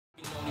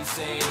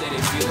say that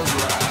it feels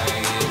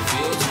right, it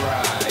feels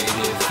right,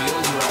 it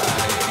feels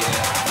right,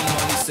 yeah. I can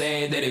only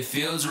say that it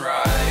feels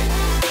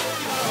right.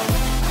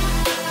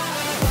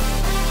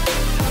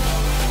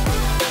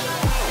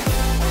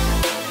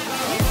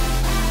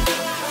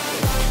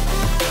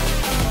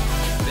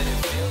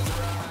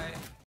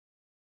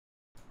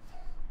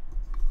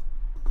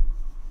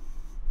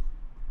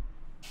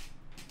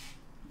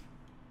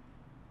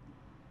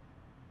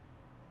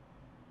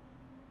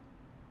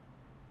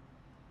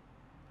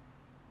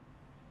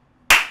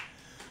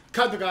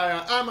 Cut the guy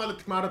out. I'm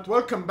Alex.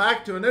 Welcome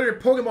back to another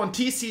Pokemon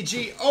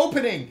TCG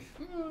opening.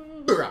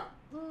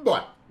 Boy.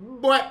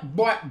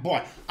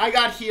 I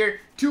got here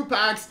 2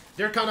 packs.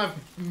 They're kind of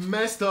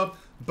messed up,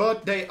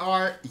 but they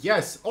are,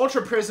 yes,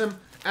 Ultra Prism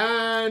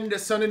and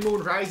Sun and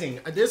Moon Rising.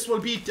 This will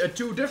be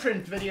 2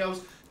 different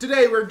videos.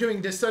 Today we're doing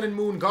the Sun and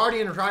Moon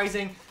Guardian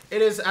Rising.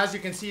 It is, as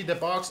you can see, the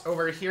box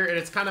over here, and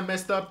it's kind of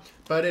messed up,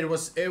 but it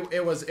was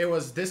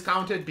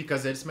discounted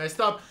because it's messed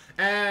up.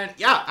 And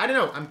yeah, I don't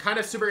know. I'm kind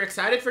of super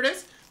excited for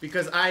this.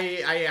 Because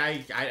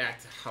I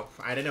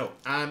don't know.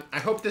 I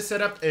hope this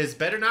setup is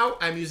better now.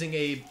 I'm using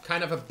a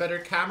kind of a better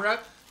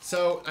camera.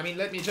 So, I mean,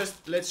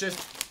 let's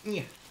just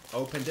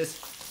open this.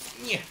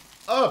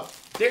 Oh,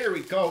 there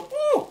we go.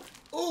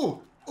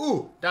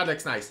 Ooh, that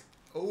looks nice.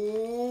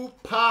 Ooh,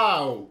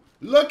 pow.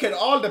 Look at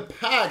all the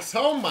packs.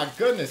 Oh my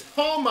goodness.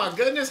 Oh my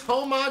goodness.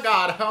 Oh my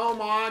god. Oh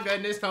my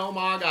goodness. Oh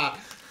my god.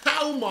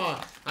 How my.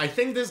 I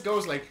think this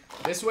goes like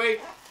this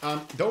way.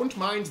 Don't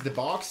mind the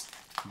box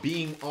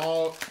being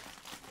all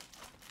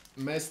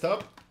messed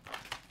up.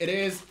 It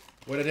is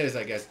what it is,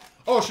 I guess.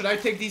 Oh, should I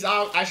take these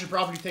out? I should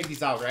probably take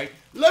these out, right?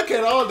 Look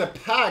at all the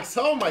packs.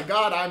 Oh my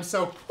god, I'm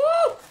so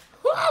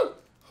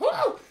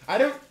I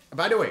don't,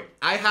 by the way,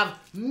 I have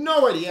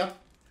no idea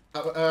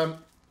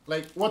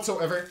like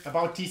whatsoever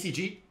about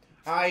TCG.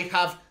 I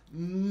have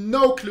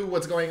no clue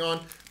what's going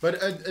on,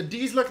 but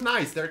these look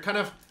nice. They're kind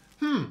of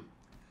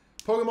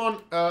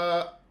Pokemon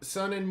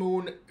Sun and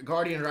Moon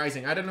Guardian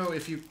Rising. I don't know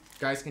if you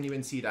guys can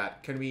even see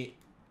that. Can we?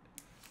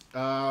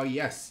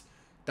 Yes.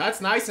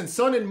 That's nice. And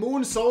Sun and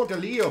Moon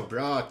Solgaleo,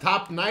 bruh.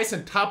 Top nice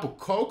and Tapu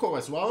Koko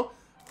as well.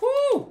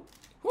 Woo!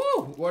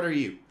 Woo! What are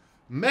you?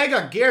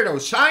 Mega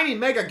Gyarados. Shiny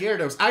Mega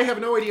Gyarados. I have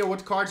no idea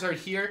what cards are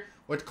here.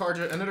 What cards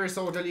are... Another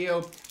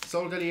Solgaleo.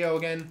 Solgaleo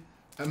again.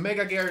 A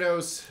Mega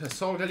Gyarados. A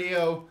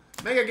Solgaleo.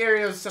 Mega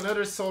Gyarados.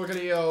 Another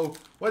Solgaleo.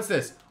 What's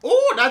this?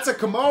 Oh, that's a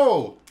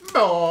Komo.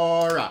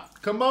 Bora.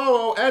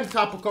 Komo and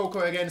Tapu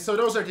Koko again. So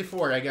those are the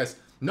 4, I guess.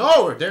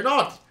 No, they're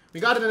not. We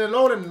got it in a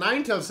load and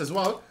Ninetales as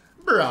well.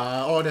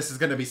 Bruh, oh, this is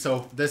gonna be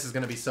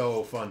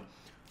so fun.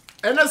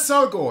 And a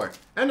Sulgore.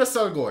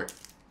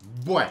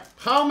 Boy,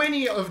 how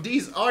many of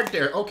these are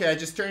there? Okay, I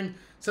just turned.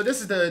 So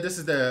this is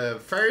the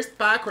first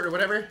pack or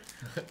whatever.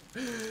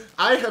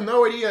 I have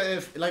no idea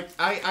if like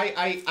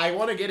I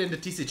want to get into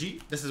TCG.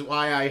 This is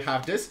why I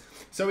have this.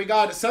 So we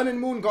got Sun and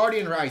Moon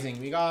Guardian Rising.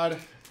 We got,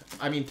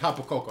 I mean,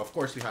 Tapu Koko. Of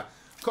course we have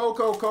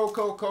Koko,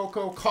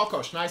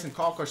 Kokosh, nice and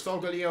Kokosh.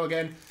 Solgaleo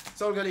again.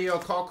 Solgaleo,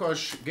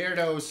 Kokosh,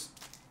 Gyarados.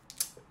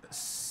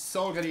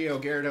 Solgaleo,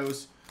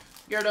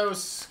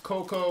 Gyarados,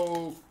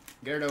 Koko,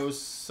 Gyarados,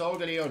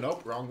 Solgaleo.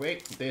 Nope, wrong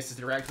way. This is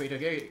the right way to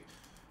get it.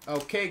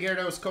 Okay,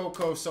 Gyarados,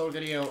 Koko,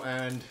 Solgaleo,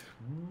 and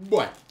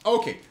what?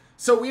 Okay,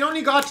 so we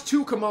only got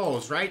 2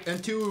 Komos, right?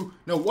 And 1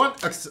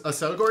 a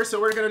Sulgore.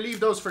 So we're gonna leave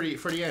those for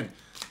the end.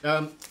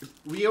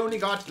 We only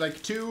got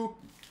like 2.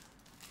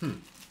 2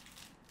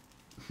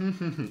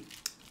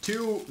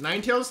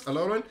 Ninetales, a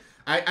low one.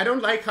 I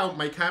don't like how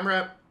my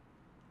camera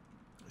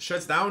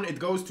shuts down. It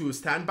goes to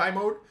standby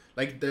mode.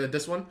 Like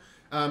this one,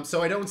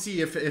 so I don't see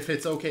if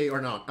it's okay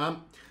or not.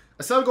 A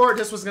Sulgore,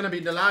 this was gonna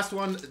be the last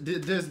one.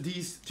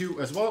 These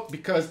 2 as well,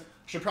 because I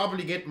should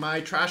probably get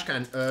my trash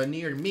can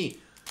near me.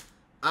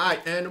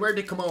 Alright, and where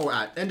the Komo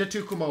at? And the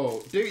 2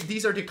 Komo.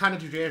 These are the kind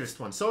of the rarest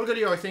ones.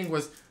 Solgaleo, I think,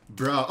 was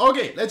bruh.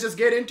 Okay, let's just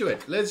get into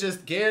it. Let's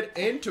just get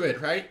into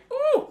it, right?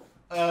 Ooh.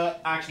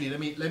 Actually, let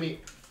me.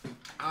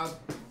 I'll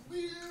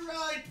be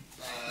right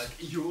back.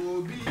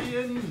 You'll be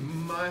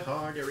in my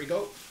heart. There we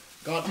go.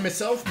 Got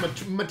myself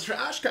my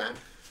trash can.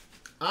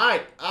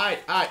 Alright.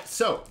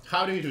 So,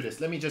 how do you do this?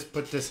 Let me just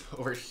put this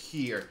over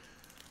here.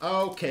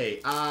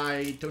 Okay,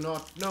 I do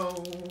not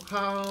know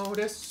how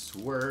this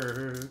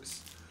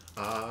works.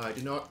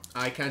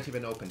 I can't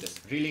even open this.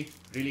 Really?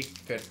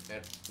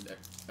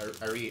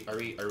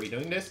 Are we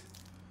doing this?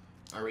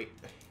 Are we?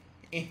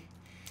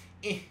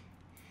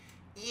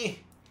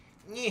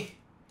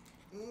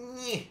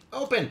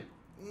 Open.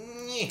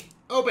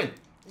 Open.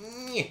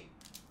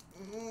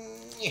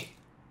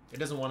 It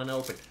doesn't want to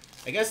open.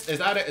 I guess, is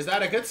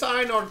that a good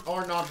sign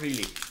or not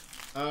really?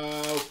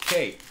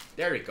 Okay,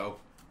 there we go.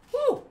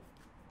 Woo!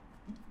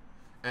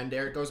 And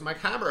there goes my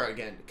camera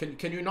again.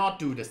 Can you not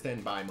do the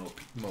standby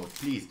mode,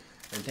 please?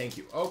 And thank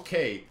you.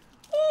 Okay.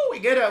 Oh, we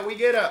get a.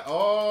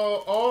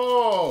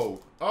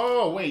 Oh,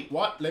 wait,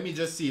 what? Let me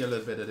just see a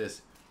little bit of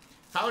this.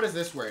 How does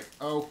this work?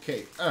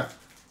 Okay.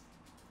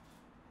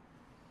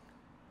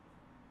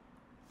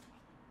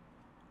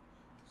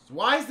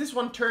 Why is this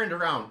one turned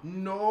around?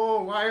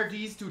 No, why are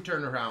these two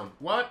turned around?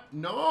 What?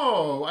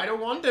 No, I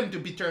don't want them to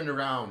be turned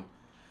around.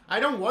 I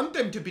don't want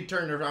them to be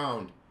turned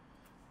around.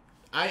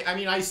 I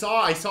mean, I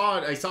saw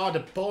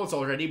the polls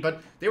already,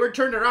 but they were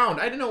turned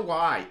around. I don't know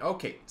why.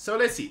 Okay, so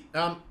let's see.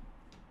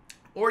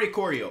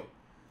 Oricorio.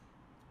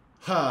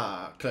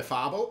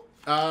 Clefable.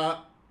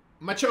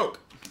 Machoke.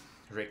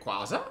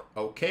 Rayquaza.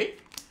 Okay.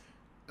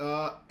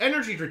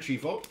 Energy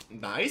Retrieval.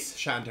 Nice.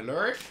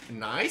 Chandelure.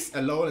 Nice.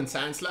 Alolan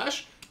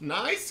Sandslash.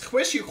 Nice.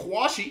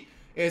 Squishy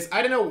is,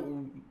 I don't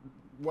know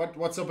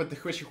what's up with the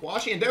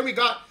Squishy. And then we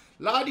got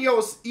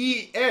Latios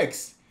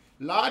EX.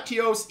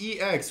 Latios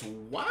EX.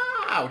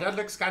 Wow, that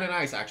looks kind of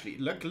nice actually.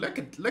 Look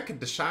at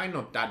the shine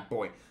of that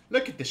boy.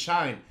 Look at the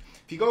shine.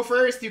 If you go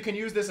first, you can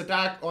use this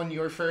attack on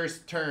your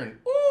first turn.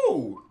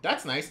 Ooh,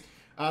 that's nice.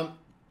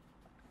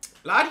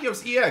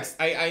 Latios EX.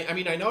 I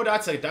mean, I know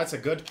that's a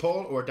good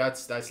pull, or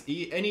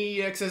any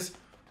EXs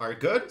are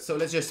good. So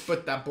let's just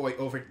put that boy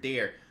over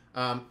there.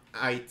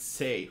 I'd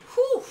say,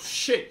 whew,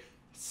 shit,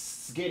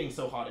 it's getting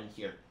so hot in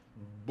here.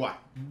 What?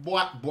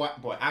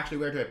 Actually,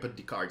 where do I put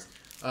the cards?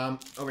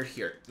 Over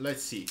here.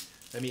 Let's see.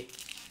 Let me.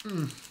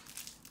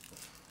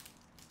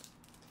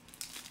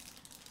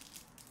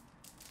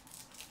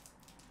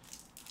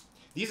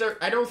 These are.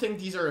 I don't think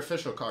these are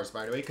official cards,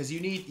 by the way, because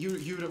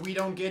we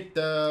don't get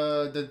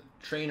the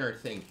trainer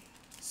thing.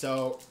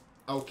 So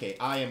okay,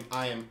 I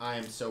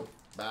am so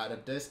bad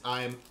at this.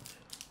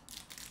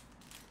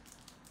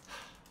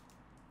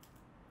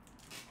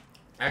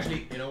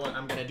 Actually, you know what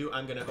I'm gonna do?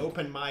 I'm gonna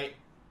open my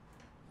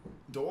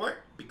door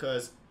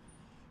because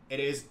it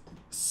is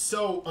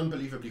so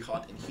unbelievably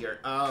hot in here.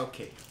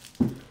 Okay.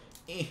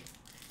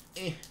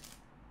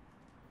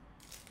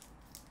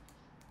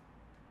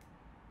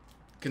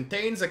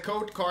 Contains a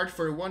code card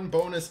for 1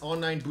 bonus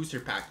online booster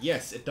pack.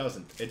 Yes, it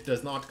doesn't. It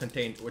does not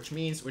contain, which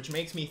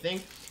makes me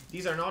think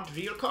these are not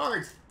real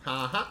cards.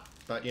 Haha.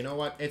 But you know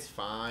what? It's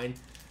fine.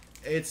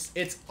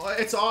 It's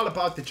all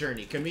about the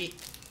journey. Can we?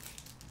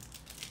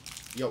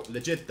 Yo,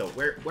 legit though.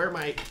 Where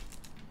my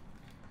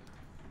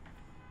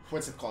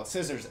what's it called?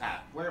 Scissors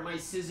at? Where are my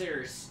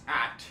scissors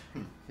at?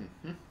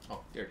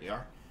 Oh, there they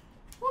are.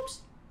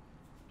 Whoops.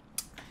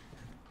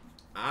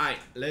 Alright,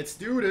 let's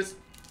do this.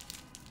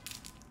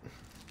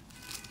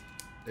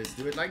 Let's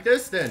do it like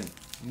this then,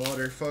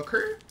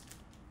 motherfucker.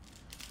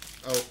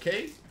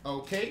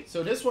 Okay.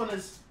 So this one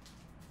is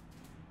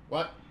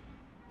what?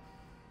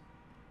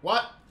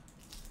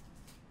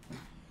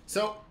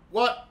 So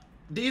what?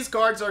 These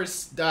cards are,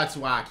 that's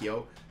whack,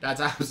 yo.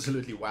 That's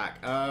absolutely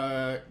whack.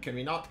 Can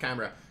we not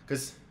camera?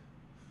 Cause,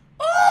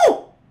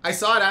 oh, I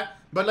saw that.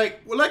 But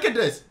like, well, look at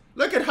this.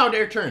 Look at how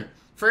they're turned.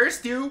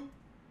 First you,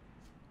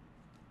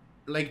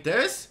 like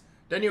this.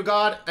 Then you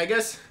got, I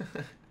guess,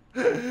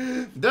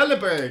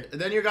 Delibird.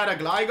 Then you got a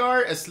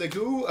Gligar, a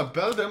Sliggoo, a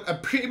Beldum, a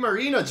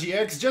Primarina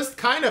GX, just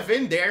kind of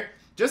in there,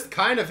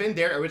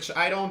 which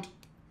I don't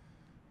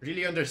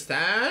really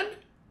understand.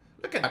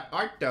 Look at that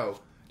art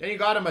though. Then you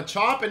got a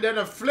Machop, and then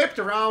a flipped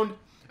around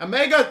a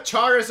Mega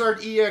Charizard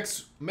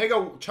EX, Mega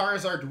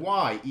Charizard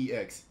Y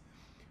EX.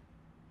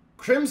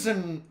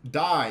 Crimson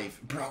Dive.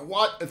 Bro,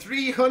 what?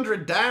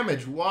 300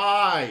 damage.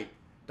 Why?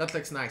 That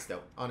looks nice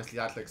though. Honestly,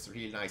 that looks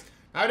really nice.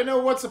 I don't know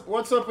what's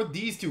up with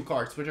these two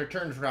cards, which are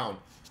turned around.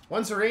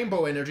 One's a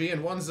Rainbow Energy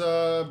and one's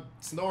a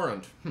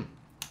Snorunt.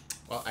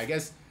 Well, I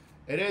guess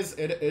it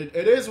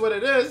is what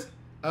it is.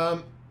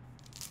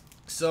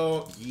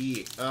 So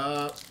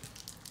yeah.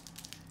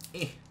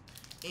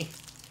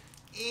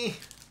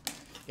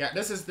 Yeah,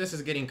 this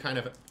is getting kind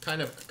of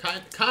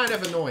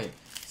annoying.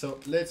 So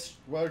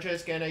we're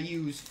just gonna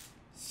use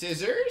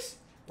scissors.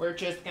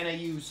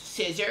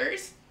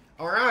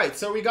 Alright,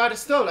 so we got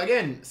still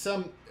again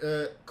some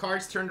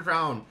cards turned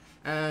around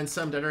and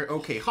some that are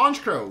okay.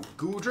 Honchkrow,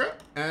 Goodra,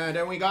 and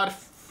then we got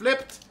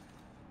flipped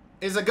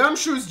is a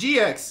Gumshoes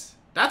GX.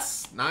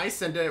 That's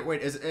nice. And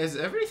wait, is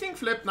everything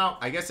flipped now?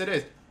 I guess it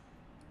is.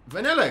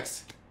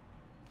 Vanillix,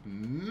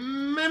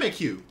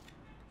 Mimikyu,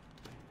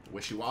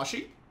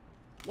 Wishy-Washy,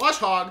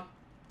 Washhog,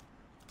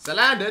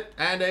 Salandit,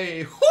 and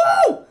a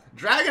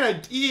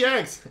Dragonite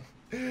EX.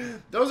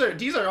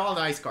 These are all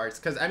nice cards,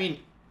 because I mean,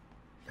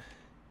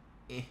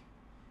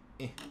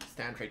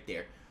 stand right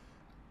there.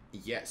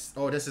 Yes.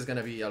 Oh, this is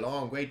gonna be a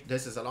long wait.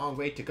 This is a long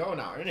way to go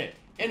now, isn't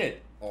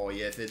it? Oh,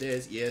 yes it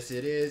is. Yes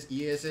it is.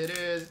 Yes it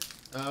is.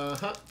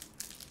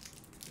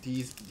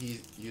 These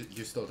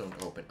you still don't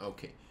open.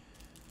 Okay.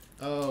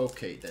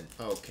 Okay then.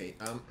 Okay.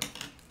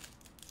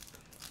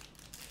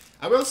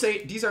 I will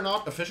say these are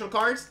not official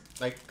cards,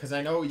 like, because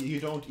I know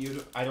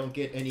I don't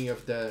get any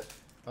of the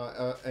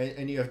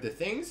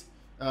things.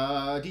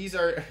 These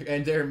are,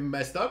 and they're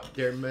messed up.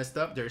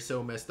 They're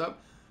so messed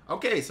up.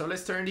 Okay, so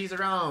let's turn these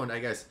around, I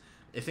guess.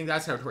 I think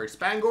that's how it works.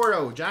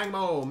 Pangoro,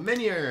 Jangmo,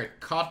 Minior,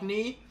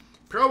 Cottony,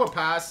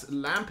 Probopass,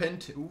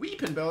 Lampent,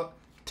 Weepinbell,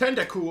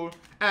 Tentacool,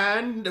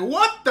 and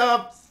what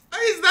the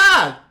is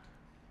that?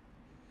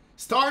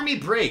 Stormy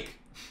Break.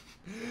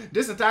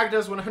 This attack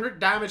does 100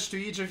 damage to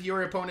each of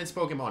your opponent's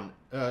Pokemon.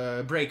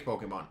 Break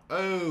Pokemon.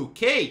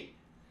 Okay.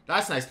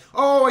 That's nice.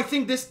 Oh, I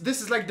think this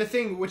is like the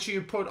thing which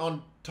you put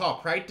on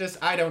top, right? This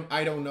I don't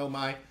know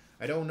my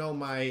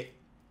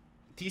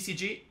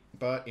TCG,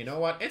 but you know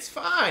what? It's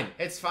fine.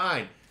 It's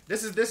fine.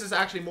 This is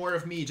actually more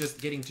of me just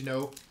getting to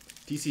know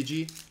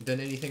TCG than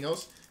anything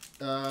else.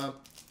 And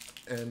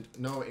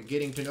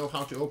getting to know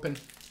how to open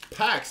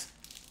packs.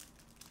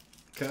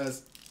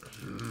 Cause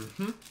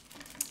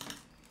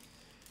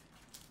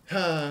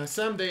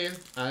someday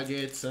I'll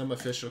get some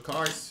official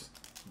cards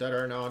that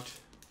are not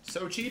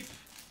so cheap,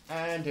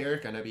 and they're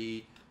gonna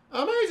be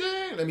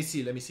amazing. Let me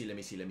see.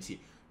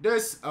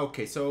 This,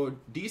 okay, so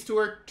these two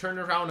are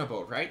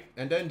turnaroundable, right?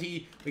 And then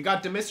we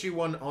got the mystery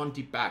one on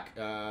the back.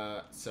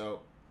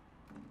 So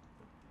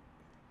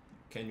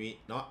can we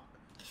not?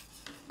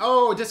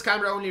 Oh, this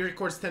camera only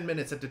records 10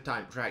 minutes at a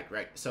time.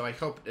 Right. So I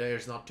hope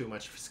there's not too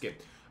much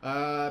skip.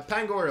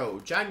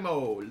 Pangoro,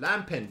 Jangmo,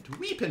 Lampent,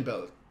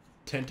 Weepinbelt,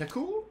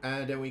 Tentacool,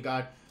 and then we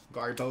got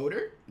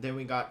Garbodor, then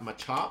we got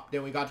Machop,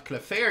 then we got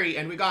Clefairy,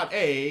 and we got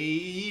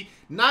a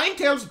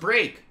Ninetales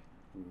Break.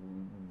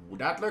 Ooh,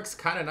 that looks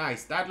kind of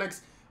nice. That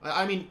looks,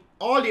 I mean,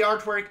 all the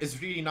artwork is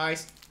really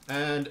nice,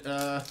 and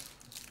I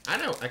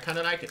don't know, I kind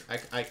of like it. I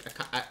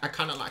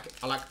kind of like it.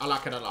 I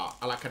like it a lot.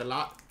 I like it a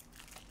lot.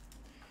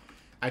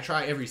 I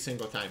try every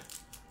single time.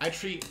 I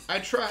try.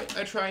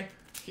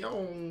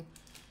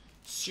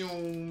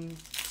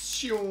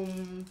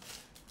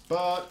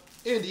 But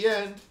in the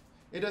end,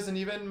 it doesn't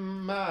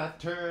even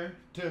matter.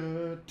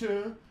 Oh,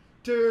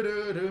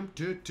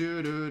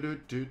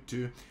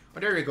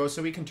 there we go.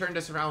 So we can turn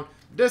this around.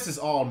 This is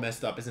all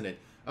messed up, isn't it?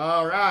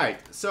 All right.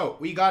 So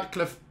we got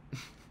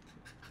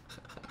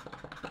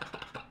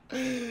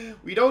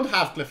we don't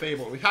have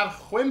Clefable. We have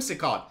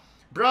Whimsicott.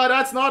 Bruh,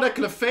 that's not a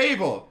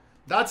Clefable.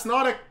 That's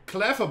not a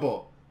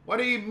Clefable. What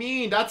do you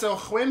mean? That's a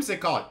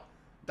Whimsicott.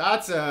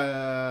 That's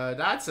bad.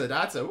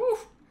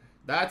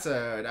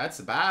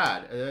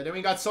 Then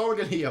we got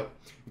Solgaleo,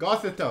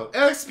 Gothitelle,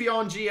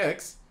 Elxpion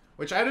GX,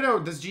 which I don't know,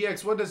 what does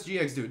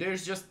GX do?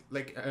 There's just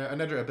like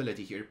another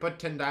ability here. Put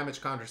 10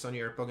 damage counters on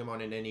your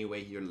Pokemon in any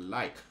way you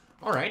like.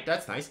 Alright,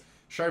 that's nice.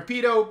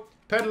 Sharpedo,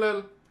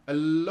 Petalil,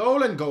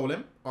 Alolan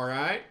Golem.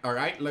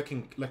 Alright,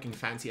 looking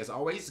fancy as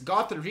always.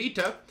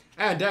 Gothorita,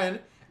 and then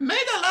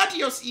Mega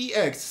Latios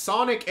EX,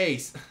 Sonic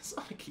Ace.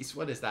 Sonic Ace,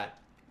 what is that?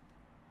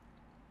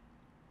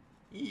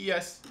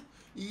 Yes,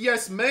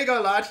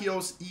 Mega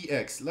Latios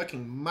EX.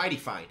 Looking mighty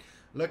fine.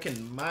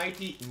 Looking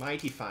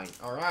mighty fine.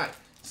 Alright,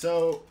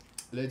 so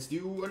let's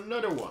do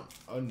another one.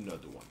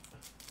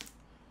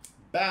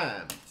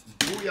 Bam.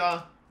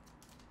 Booyah.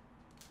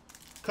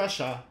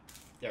 Kasha.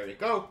 There we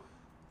go.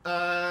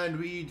 And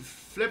we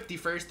flip the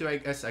first two, I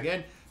guess,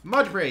 again.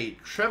 Mudbraid,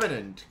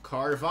 Trevenant,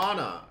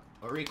 Carvana,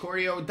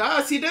 Oricorio.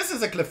 See, this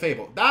is a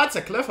Clefable. That's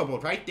a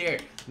Clefable right there.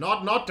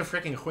 Not the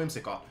freaking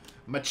Whimsicott.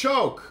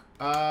 Machoke,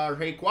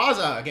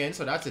 Rayquaza again,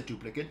 so that's a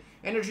duplicate.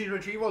 Energy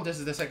Retrieval, this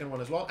is the second one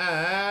as well.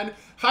 And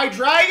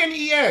Hydreigon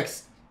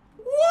EX.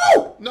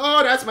 Woo!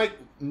 No, that's my...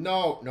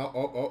 No.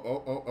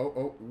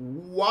 Oh.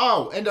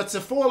 Wow. And that's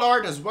a full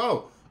art as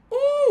well.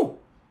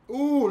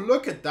 Ooh,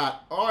 look at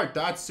that art.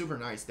 That's super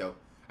nice, though.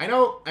 I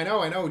know.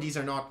 These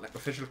are not like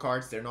official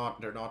cards. They're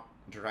not the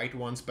right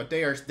ones, but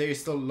they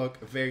still look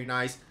very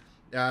nice.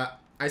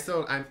 I'm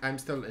still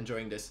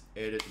enjoying this.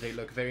 They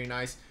look very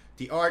nice.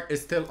 The art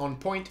is still on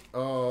point.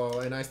 Oh,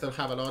 and I still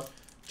have a lot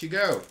to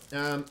go.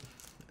 A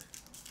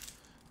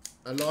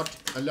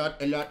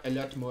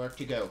lot more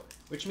to go.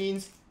 Which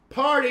means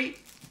party.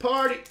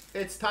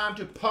 It's time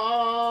to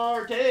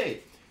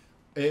party.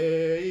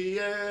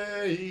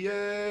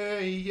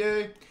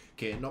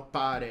 Que no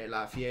pare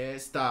la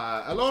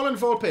fiesta. Alolan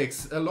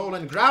Vulpix,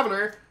 Alolan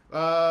Graveler,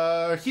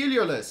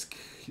 Heliolisk,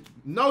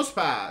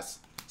 Nosepass,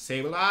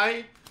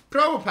 Sableye,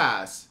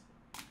 Probopass,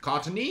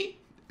 Cottony.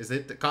 Is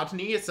it the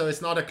Cottony? So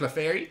it's not a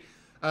Clefairy.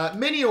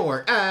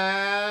 Minior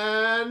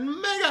and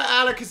Mega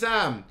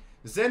Alakazam.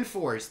 Zen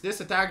Force. This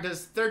attack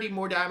does 30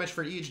 more damage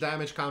for each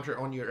damage counter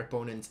on your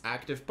opponent's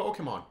active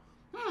Pokemon.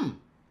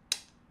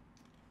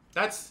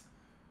 That's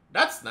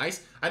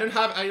nice. I don't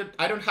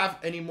have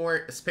any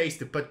more space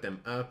to put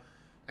them. I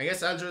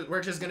guess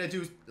we're just gonna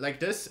do like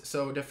this.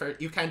 So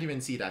you can't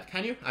even see that,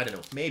 can you? I don't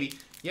know. Maybe.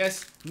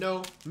 Yes.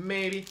 No.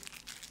 Maybe.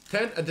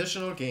 10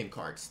 additional game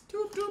cards.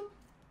 Doop, doop.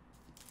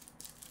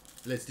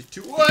 Let's do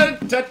 2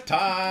 at a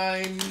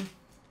time.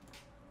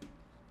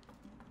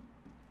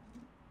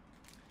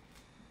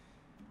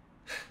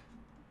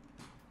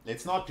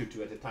 Let's not do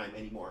 2 at a time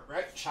anymore,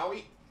 right? Shall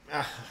we?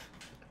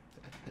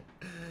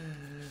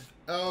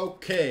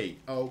 Okay.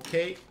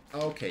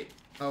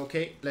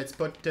 Let's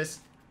put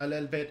this a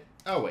little bit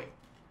away.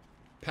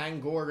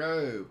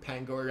 Pangoro.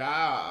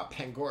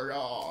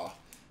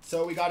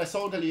 So we got a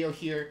Solgaleo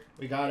here.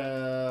 We got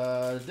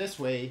a this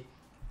way.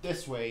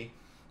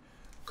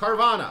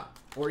 Carvana,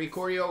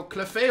 Oricorio,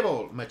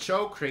 Clefable,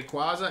 Machoke,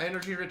 Rayquaza,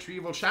 Energy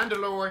Retrieval,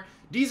 Chandelure.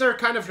 These are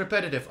kind of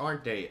repetitive,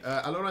 aren't they?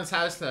 Alolan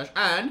Sagittarius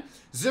and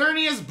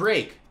Xerneas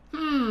Break.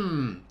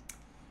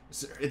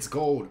 It's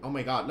gold. Oh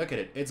my god, look at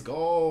it. It's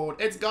gold.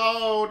 I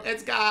tell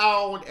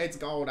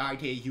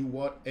you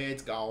what,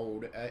 it's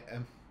gold.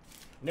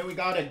 And then we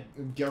got a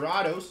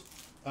Gyarados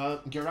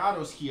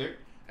here.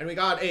 And we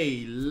got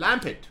a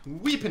Lampent,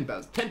 Weeping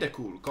Belt,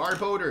 Tentacool,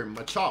 Garbodor,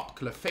 Machop,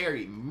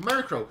 Clefairy,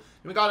 Murkrow.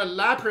 And we got a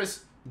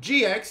Lapras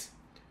GX.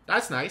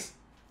 That's nice.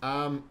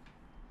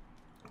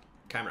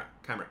 Camera.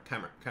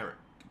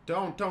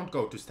 Don't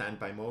go to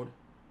standby mode.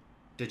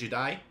 Did you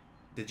die?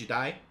 Did you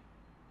die?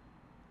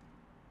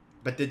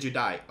 But did you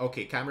die?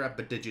 Okay, camera,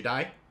 but did you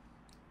die?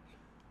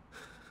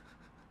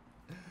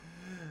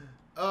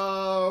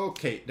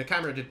 Okay, the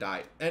camera did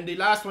die. And the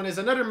last one is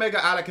another Mega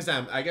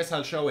Alakazam. I guess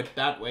I'll show it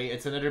that way.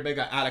 It's another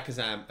Mega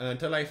Alakazam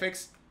until I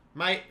fix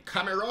my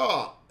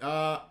camera.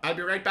 I'll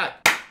be right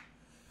back.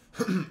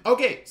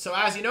 Okay, so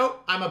as you know,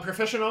 I'm a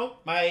professional.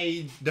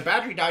 The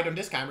battery died on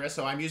this camera,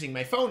 so I'm using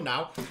my phone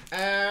now.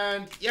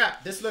 And yeah,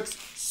 this looks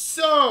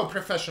so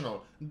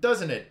professional,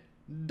 doesn't it?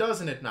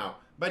 Doesn't it now?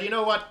 But you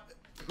know what?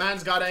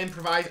 Man's gotta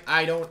improvise.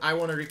 I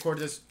want to record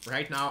this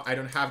right now. I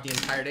don't have the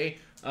entire day.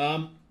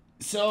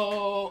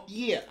 So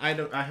yeah, I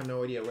have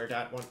no idea where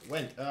that one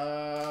went.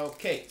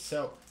 Okay,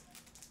 so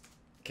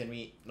can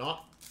we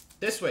not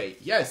this way?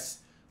 Yes.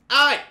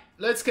 Alright,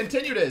 let's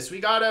continue this. We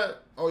gotta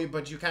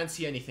but you can't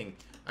see anything.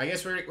 I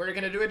guess we're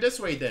gonna do it this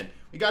way then.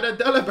 We got a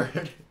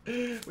Delibird.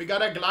 We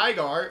got a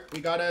Gligar. We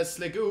got a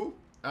Sliggoo.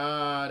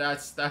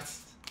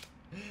 That's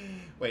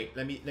wait,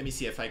 let me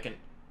see if I can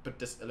put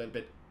this a little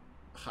bit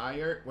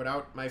higher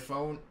without my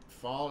phone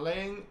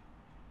falling.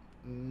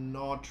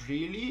 Not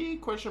really?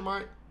 Question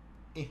mark.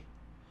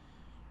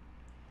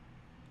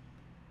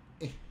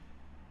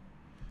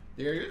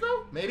 There you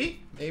go.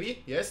 Maybe.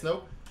 Yes,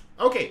 no.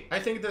 Okay, I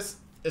think this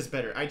is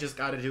better. I just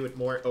gotta do it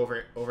more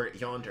over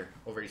yonder,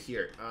 over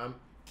here.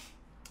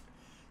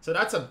 So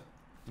that's a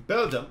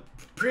Beldum.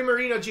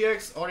 Primarina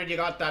GX, already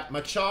got that.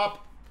 Machop,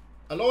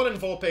 Alolan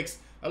Vulpix,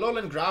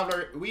 Alolan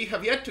Graveler. We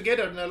have yet to get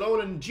an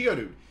Alolan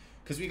Geodude,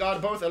 because we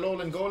got both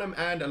Alolan Golem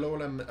and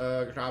Alolan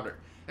Graveler.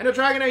 And a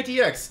Dragonite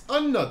EX,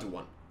 another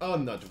one.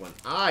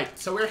 Alright,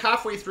 so we're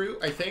halfway through,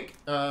 I think.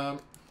 More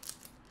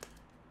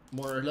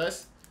or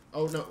less.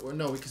 Oh,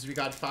 no, because we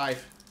got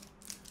five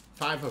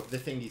of the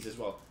thingies as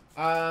well.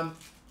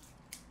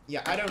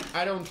 Yeah, I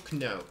don't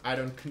know.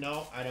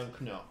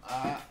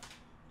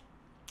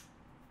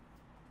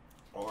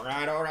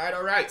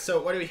 Alright.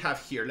 So what do we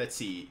have here? Let's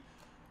see.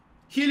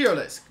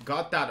 Heliolisk,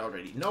 got that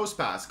already.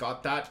 Nosepass,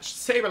 got that.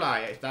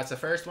 Sableye, that's the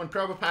first one.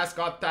 Probopass,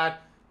 got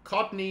that.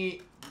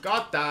 Cottony,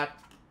 got that.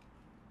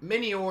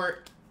 Minior,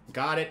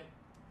 got it.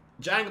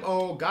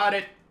 Jangmo, got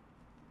it.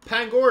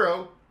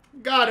 Pangoro,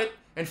 got it.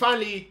 And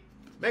finally,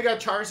 Mega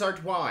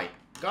Charizard Y,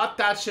 got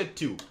that shit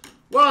too.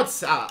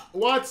 What's up?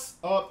 What's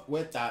up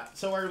with that?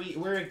 So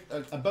we're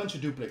a bunch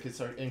of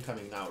duplicates are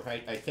incoming now,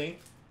 right? I think,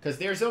 because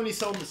there's only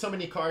so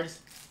many cards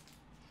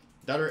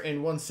that are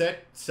in one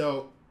set.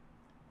 So,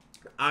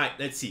 alright,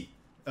 let's see.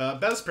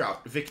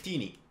 Bellsprout,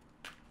 Victini.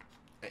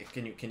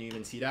 Can you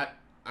even see that?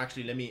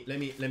 Actually, let me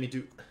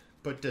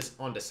put this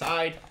on the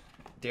side.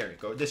 There we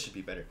go. This should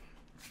be better.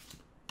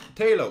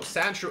 Talos,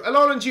 Sandshrew,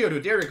 Alolan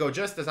Geodude. There we go.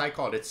 Just as I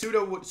called it.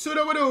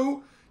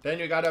 Sudowoodo. Then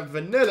you got a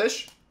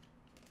Vanillish,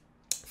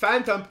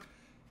 Phantom,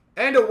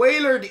 and a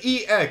Wailord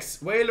EX.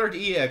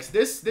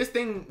 This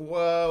thing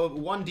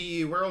won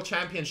the World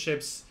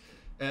Championships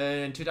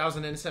in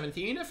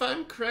 2017, if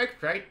I'm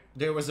correct, right?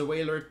 There was a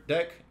Wailord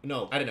deck.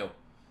 No, I don't know.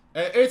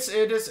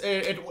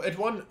 It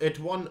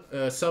won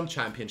some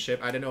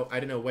championship. I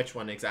don't know which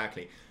one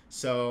exactly.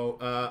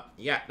 So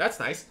yeah, that's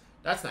nice.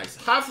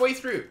 Halfway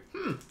through.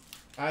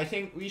 I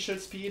think we should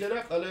speed it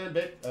up a little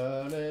bit.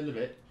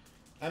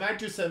 I might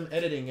do some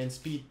editing and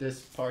speed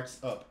this parts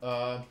up.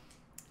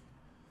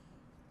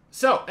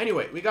 So,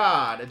 anyway, we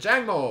got a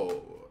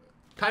Jangmo,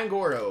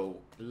 Pangoro,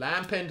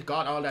 Lampent,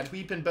 got all that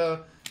Weeping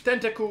Bell,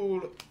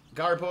 Tentacool,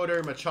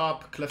 Garbodor,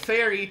 Machop,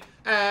 Clefairy,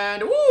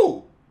 and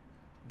woo!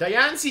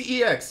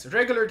 Diancie EX,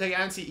 regular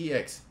Diancie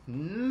EX.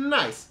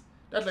 Nice.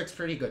 That looks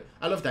pretty good.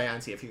 I love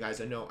Diancie, if you guys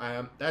don't know.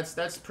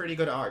 That's pretty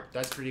good art.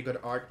 That's pretty good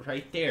art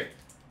right there.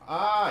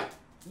 Alright,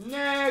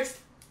 next.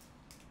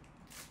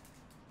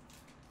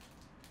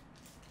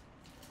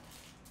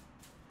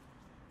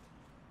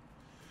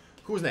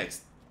 Who's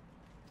next?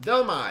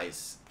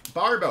 Delmise,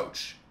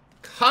 Barboach,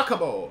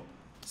 Kakamo,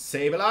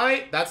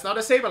 Sableye. That's not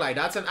a Sableye.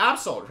 That's an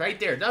Absol right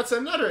there. That's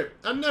another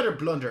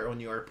blunder on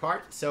your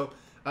part. So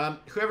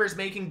whoever's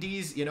making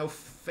these,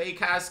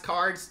 fake ass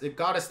cards, they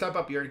gotta step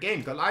up your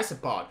game.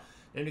 Golisopod.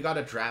 Then you got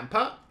a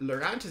Drampa,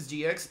 Lurantis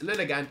GX,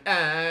 Lilligant,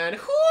 and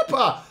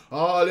Hoopa.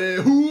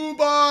 Ole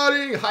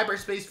Hooparing,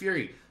 Hyperspace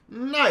Fury.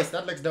 Nice.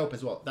 That looks dope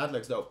as well.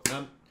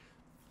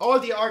 All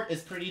the art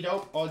is pretty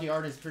dope.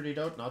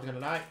 Not gonna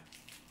lie.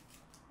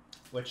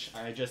 Which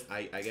I guess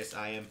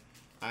I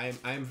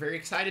am very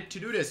excited to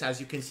do this,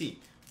 as you can see.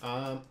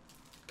 Come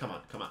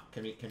on.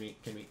 Can we?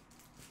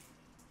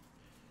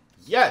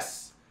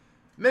 Yes!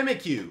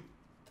 Mimikyu.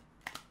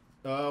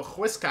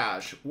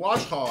 Whiscash.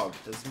 Washhog.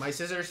 My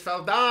scissors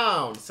fell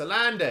down.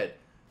 Salandit.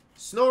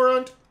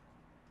 Snorunt.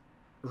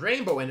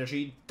 Rainbow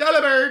Energy.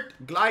 Delibird.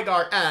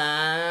 Gligar.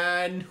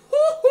 And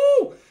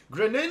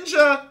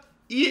Greninja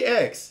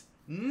EX.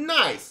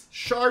 Nice.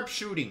 Sharp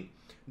shooting.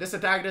 This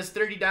attack does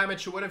 30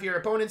 damage to one of your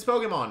opponent's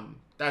Pokemon.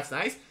 That's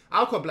nice.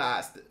 Aqua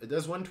Blast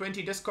does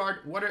 120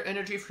 discard water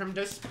energy from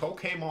this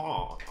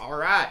Pokemon.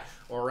 Alright.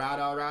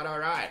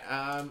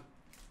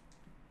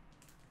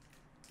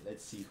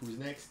 Let's see who's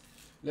next.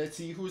 Let's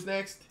see who's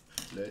next.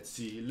 Let's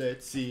see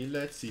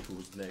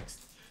who's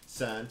next.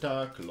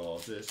 Santa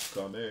Claus is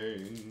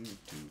coming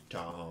to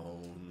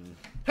town.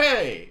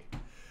 Hey!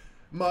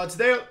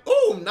 Mudsdale.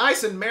 Ooh,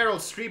 nice and Meryl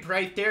Streep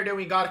right there. Then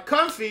we got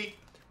Comfy.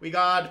 We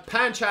got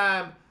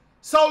Pancham.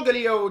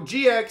 Solgaleo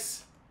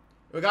GX.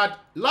 We got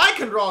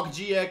Lycanroc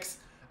GX.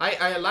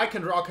 I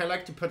Lycanroc. I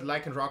like to put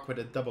Lycanroc with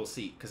a double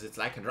C because it's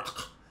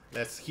Lycanroc.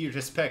 Let's hear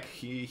the spec.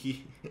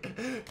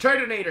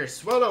 Turtonator,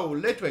 Swallow,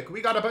 Litwick. We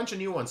got a bunch of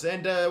new ones.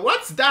 And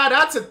what's that?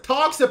 That's a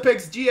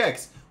Toxapex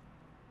GX.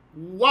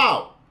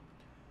 Wow.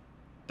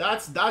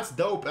 That's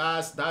dope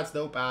ass. That's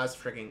dope ass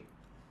freaking.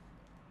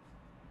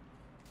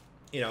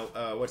 You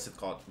know, what's it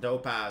called?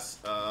 Dope ass.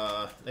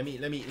 Let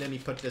me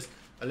put this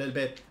a little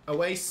bit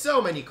away.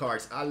 So many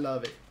cards. I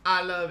love it.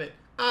 I love it.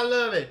 I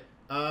love it.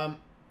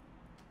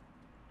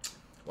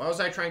 What was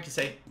I trying to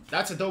say?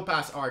 That's a dope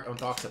ass art on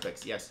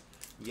Toxapex. Yes.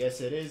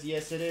 Yes it is.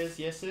 Yes it is.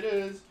 Yes it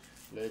is.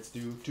 Let's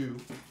do two.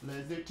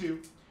 Let's do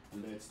two.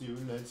 Let's do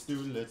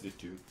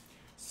two.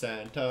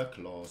 Santa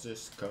Claus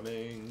is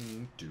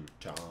coming to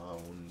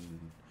town.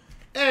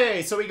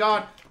 Hey, so we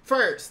got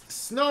first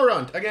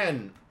Snorunt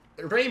again.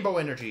 Rainbow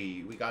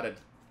Energy. We got a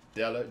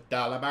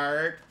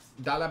Dalabard.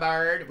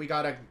 We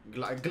got a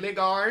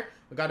Gligar.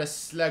 We got a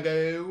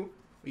Sluggo.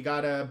 We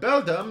got a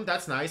Beldum.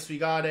 That's nice. We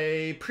got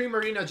a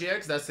Primarina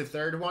GX. That's the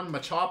third one.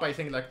 Machop, I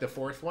think, like the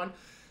fourth one.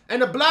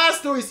 And a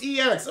Blastoise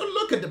EX. Oh,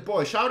 look at the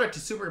boy. Shout out to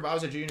Super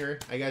Bowser Jr.,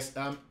 I guess.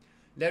 Then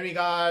we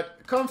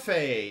got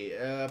Comfey.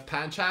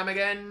 Pancham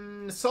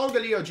again.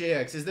 Solgaleo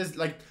GX. Is this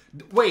like...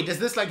 Wait, is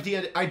this like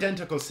the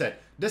identical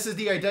set? This is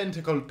the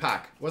identical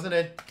pack, wasn't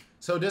it?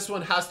 So this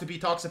one has to be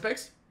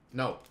Toxapex?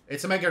 No,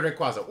 it's a Mega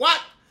Rayquaza.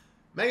 What?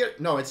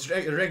 No, it's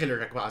regular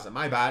Rayquaza.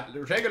 My bad.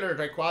 Regular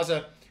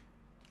Rayquaza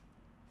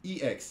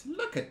EX.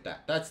 Look at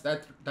that.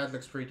 That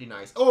looks pretty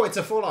nice. Oh, it's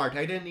a full art.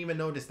 I didn't even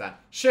notice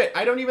that. Shit,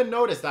 I don't even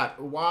notice that.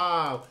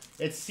 Wow.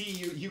 It's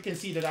see you can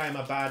see that I'm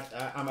a bad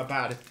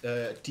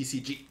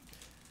TCG.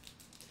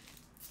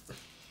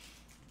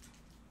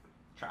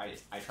 I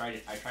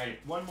tried it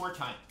one more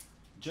time.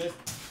 Just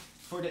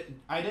for the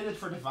I did it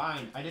for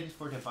Divine,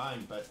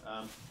 but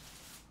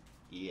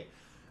yeah.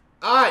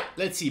 Alright,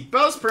 let's see.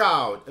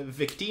 Bellsprout,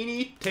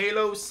 Victini,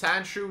 Talos,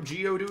 Sandshrew,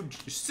 Geodude,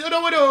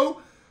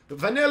 Sudowoodo,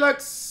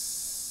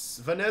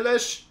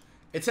 Vanillish.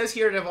 It says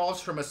here it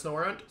evolves from a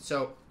Snorunt,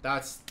 so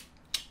that's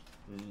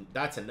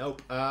a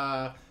nope.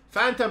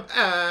 Phantom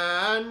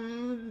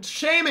and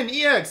Shaman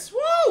EX.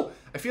 Woo!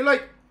 I feel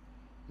like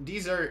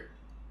these are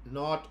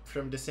not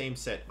from the same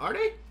set. Are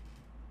they?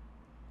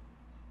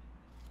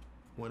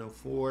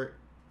 104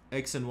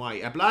 X and Y.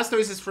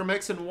 Blastoise is from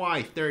X and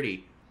Y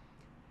 30.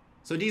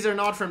 So these are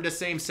not from the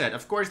same set.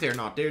 Of course they're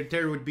not.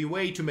 There would be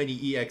way too many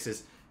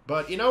EXs.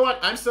 But you know what?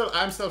 I'm still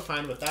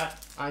fine with that.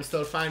 I'm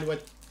still fine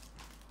with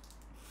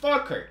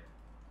fucker.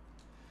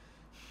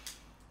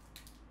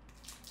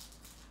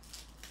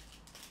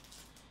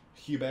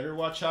 You better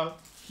watch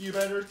out. You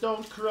better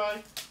don't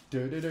cry.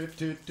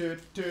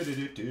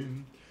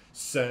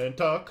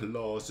 Santa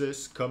Claus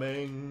is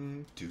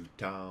coming to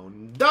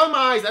town.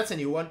 Dulmize, that's a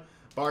new one.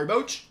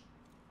 Barboach.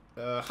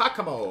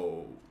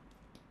 Hakamo.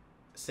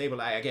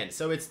 Sableye again.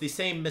 So it's the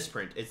same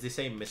misprint.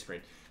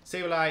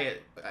 Sableye,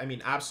 I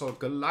mean Absol,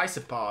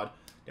 Golisopod.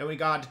 Then we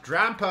got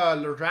Drampa,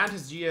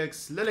 Lurantis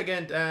GX,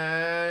 Lilligant,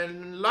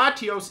 and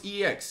Latios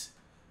EX.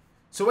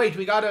 So wait,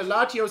 we got a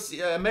Latios,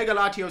 Mega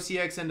Latios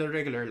EX and a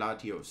regular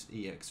Latios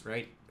EX,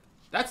 right?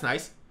 That's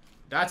nice.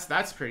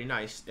 That's pretty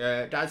nice.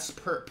 That's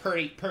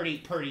pretty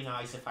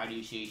nice if I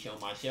do say so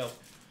myself.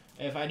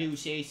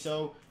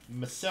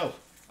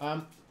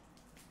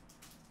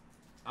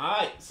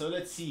 Alright, so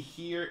let's see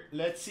here,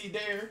 let's see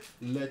there,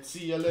 let's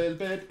see a little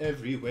bit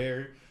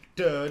everywhere.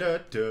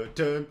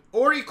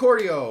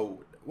 Oricorio.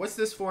 What's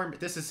this form?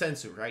 This is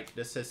Sensu, right?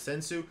 This is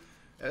Sensu.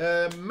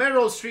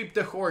 Meryl Streep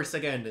the horse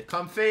again.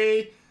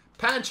 Comfey,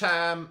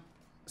 Pancham,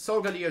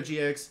 Solgaleo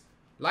GX,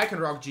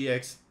 Lycanroc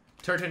GX,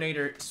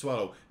 Turtonator,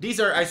 Swallow. These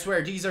are, I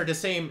swear, these are the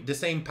same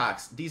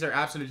packs. These are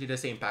absolutely the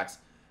same packs.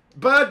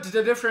 But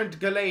the different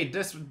Gallade,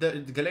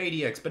 the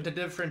Gallade EX, but the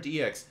different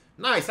EX.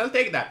 Nice, I'll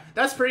take that.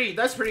 That's pretty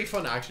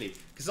fun actually.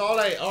 Because all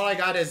I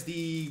got is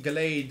the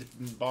Gallade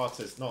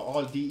boxes. No,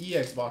 all the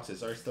EX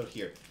boxes are still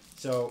here.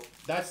 So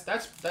that's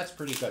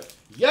pretty good.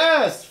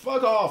 Yes!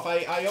 Fuck off!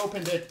 I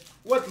opened it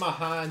with my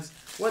hands.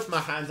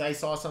 I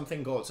saw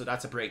something gold, so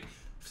that's a break.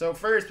 So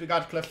first we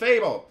got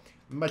Clefable,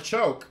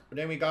 Machoke,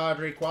 then we got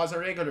Rayquaza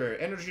Regular,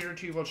 Energy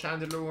Retrieval,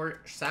 Chandelure,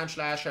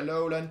 Sandslash,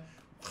 Alolan,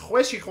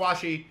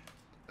 Hwashi,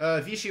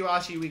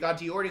 Vishiwashi, we got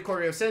the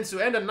Oricorio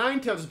Sensu, and a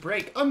Ninetales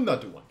break.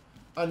 Another one.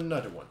 Am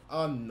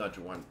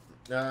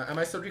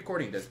I still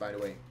recording this, by the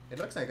way? It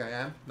looks like I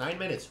am. 9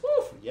 minutes.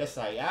 Woo! Yes,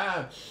 I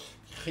am.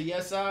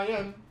 Yes, I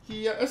am.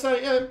 Yes, I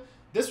am.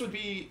 This would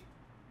be...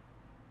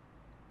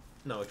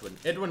 No, it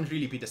wouldn't. It wouldn't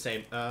really be the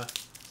same.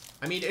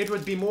 I mean, it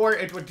would be more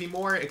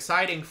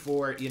exciting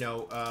for, you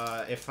know,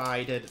 if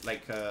I did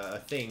like a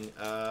thing,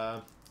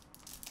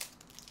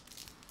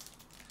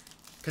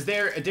 because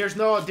there's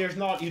not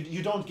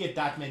you don't get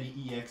that many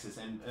EXs,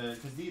 and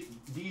because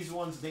these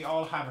ones, they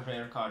all have a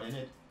rare card in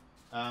it,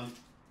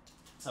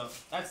 so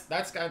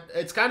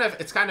it's kind of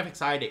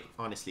exciting,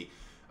 honestly.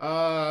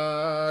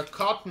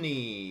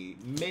 Cottony,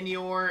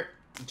 Minior,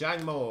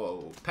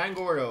 Jangmo,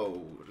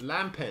 Pangoro,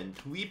 Lampent,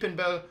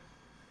 Weepenbell,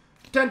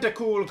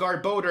 Tentacool,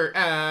 Garbodor,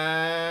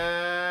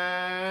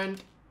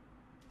 and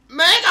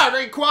Mega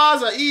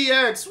Rayquaza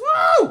EX.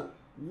 Woo!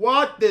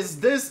 What is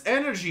this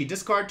energy?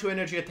 Discard 2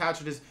 energy attached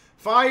to this.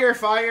 Fire,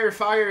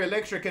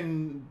 electric,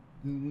 and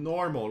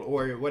normal,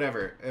 or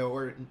whatever.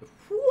 Or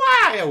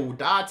wow,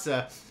 that's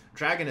a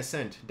Dragon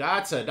Ascent.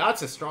 That's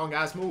a strong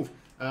ass move.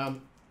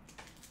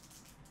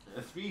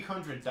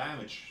 300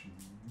 damage.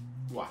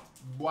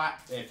 What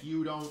if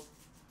you don't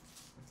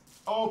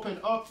open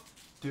up?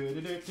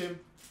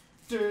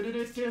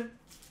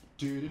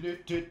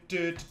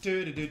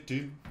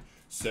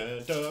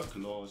 Santa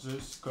Claus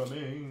is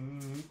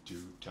coming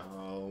to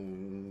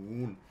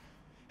town.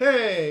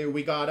 Hey,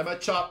 we got a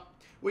Machop,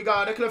 we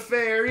got a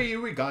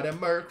Clefairy, we got a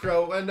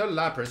Murkrow, and a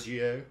Lapras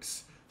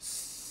GX.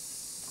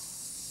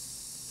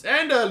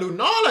 And a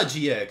Lunala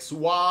GX.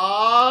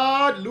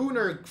 What?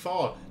 Lunar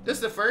Fall. This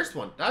is the first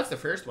one. That's the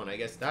first one, I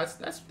guess. That's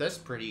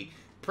pretty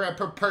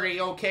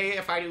okay,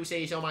 if I do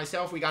say so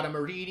myself. We got a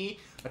Marini,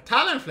 a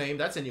Talonflame.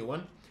 That's a new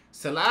one.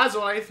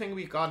 Salazzle, I think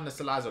we've gotten a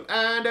Salazzle.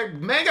 And a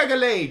Mega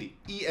Gallade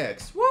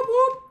EX. Whoop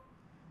whoop.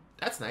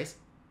 That's nice.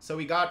 So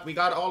we got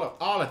all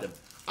of them.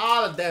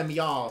 All of them,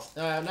 y'all.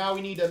 Now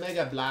we need a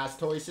Mega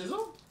Blastoise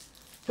Sizzle.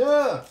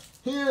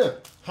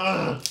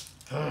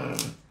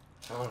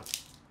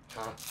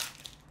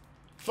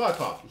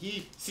 Fuck off.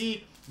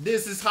 See,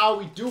 this is how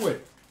we do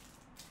it.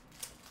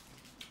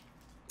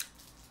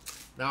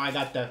 Now I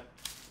got the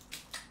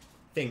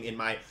thing in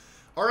my...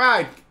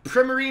 Alright,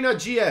 Primarina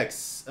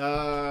GX.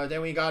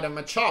 Then we got a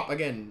Machop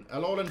again.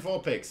 Alolan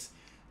Vulpix.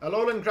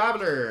 Alolan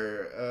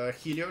Graveler.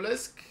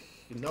 Heliolisk.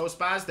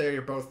 Nosepass. There,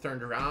 you're both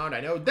turned around. I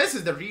know this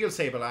is the real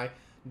Sableye.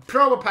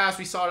 Probopass,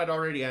 we saw that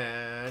already.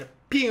 And...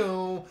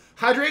 Pew!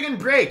 Hydreigon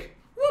Break.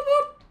 Whoop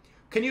whoop.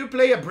 Can you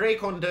play a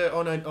break on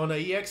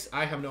a EX?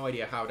 I have no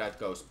idea how that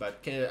goes,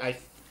 but can I?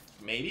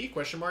 Maybe?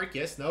 Question mark?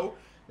 Yes, no.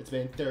 It's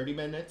been 30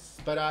 minutes,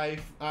 but I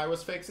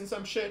was fixing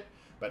some shit.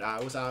 But I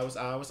was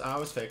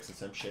fixing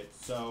some shit.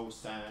 So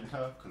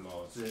Santa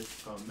Claus is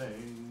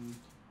coming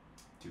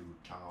to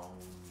town.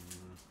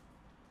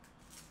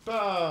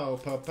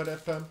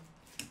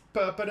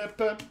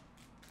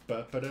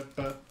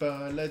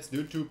 Let's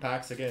do 2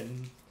 packs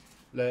again.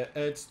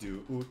 Let's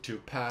do 2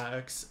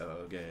 packs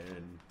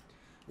again.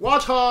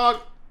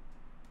 Warthog!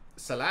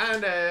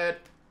 Salandit!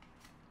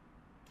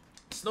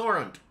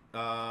 Snorunt.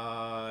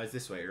 It's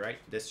this way, right?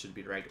 This should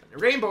be the right one.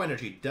 Rainbow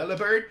Energy.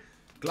 Delibird.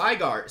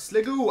 Gligar.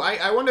 Sliggoo.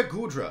 I want a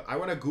Goodra.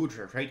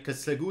 Right?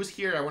 Because Sliggoo's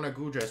here. I want a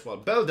Goodra as well.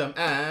 Beldum.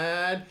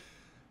 And...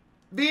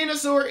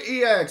 Venusaur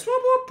EX.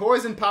 Whoop whoop.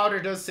 Poison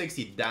Powder does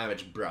 60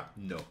 damage, bruh.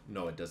 No,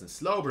 it doesn't.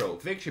 Slowbro.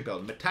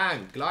 Victreebel.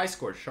 Matang.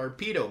 Gliscor.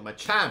 Sharpedo.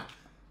 Machamp.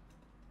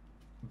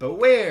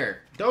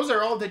 Beware. Those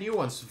are all the new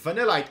ones.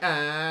 Vanillite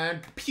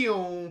and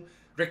Pew.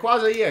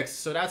 Rayquaza EX.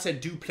 So that's a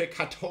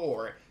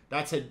duplicator.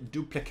 That's a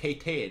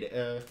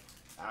duplicated.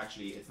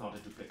 Actually, it's not a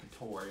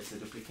duplicator. It's a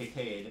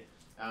duplicated.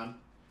 I'm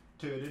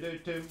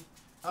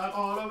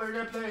all over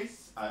the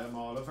place. I'm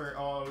all over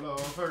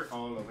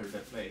the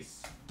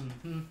place.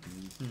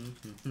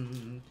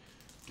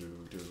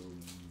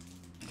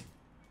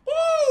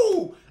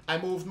 Ooh! I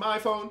moved my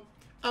phone.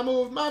 I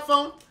moved my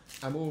phone.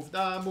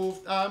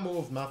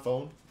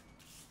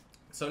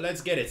 So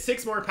let's get it.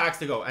 6 more packs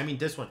to go. I mean,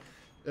 this one.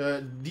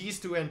 These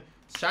 2 and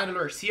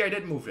Chandelure. See, I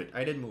did move it,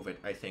 I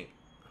think.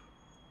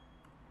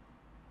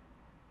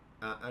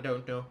 I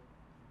don't know.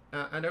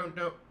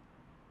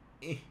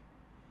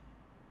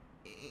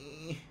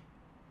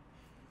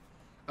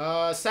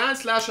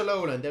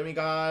 Sand/Alolan. Then we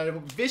got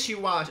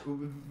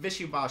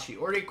Wishiwashi.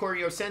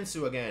 Oricorio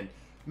Sensu again.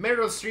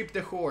 Meryl Streep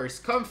the Horse.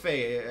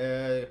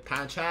 Comfey.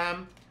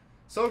 Pancham.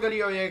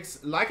 Solgaleo EX.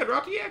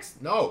 Lycanroc EX?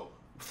 No.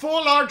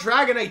 Full Art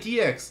Dragonite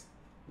EX.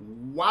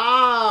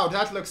 Wow,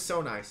 that looks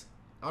so nice.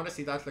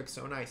 Honestly, that looks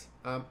so nice.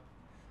 I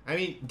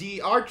mean, the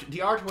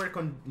artwork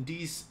on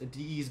these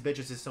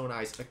bitches is so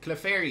nice.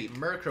 Clefairy,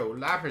 Murkrow,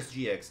 Lapras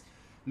GX,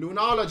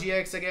 Lunala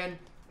GX again,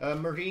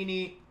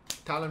 Marini,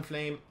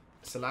 Talonflame,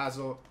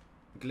 Salazzle,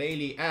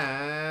 Glalie,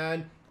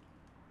 and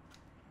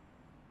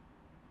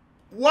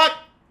what?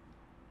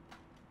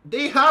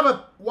 They have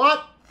a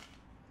what?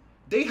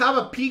 They have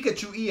a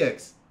Pikachu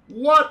EX.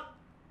 What?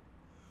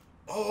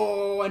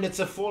 Oh, and it's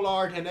a full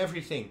art and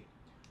everything.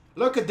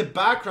 Look at the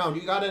background.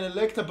 You got an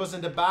Electabuzz in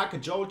the back, a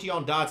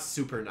Jolteon. That's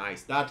super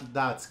nice.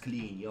 That's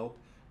clean, yo.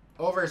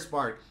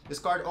 Overspark.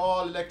 Discard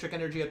all electric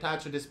energy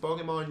attached to this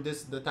Pokemon.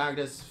 The tag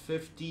does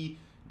 50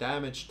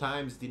 damage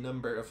times the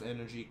number of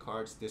energy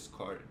cards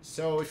discarded.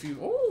 So if you...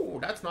 Oh,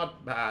 that's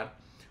not bad.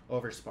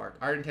 Overspark.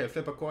 Iron Tail.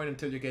 Flip a coin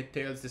until you get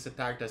tails. This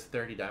attack does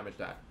 30 damage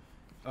that.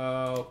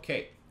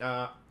 Okay,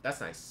 that's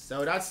nice.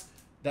 So that's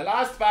the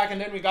last pack, and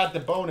then we got the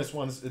bonus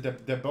ones.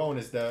 The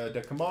bonus,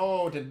 the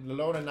Komodo, the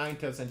Lona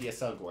Ninetales, and the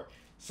SL Gore.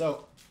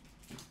 So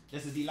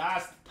this is the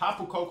last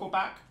Tapu Koko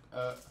pack.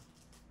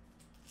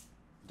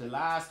 The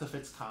last of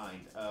its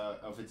kind,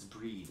 of its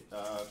breed.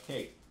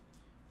 Okay,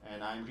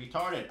 and I'm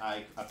retarded.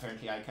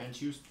 Apparently I can't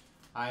use.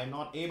 I am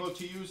not able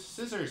to use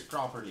scissors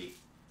properly.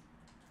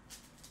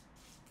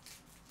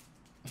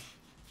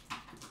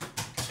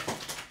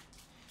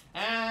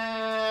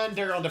 And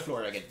they're on the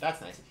floor again.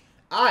 That's nice.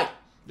 Alright,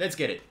 let's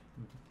get it.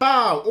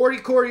 Bow!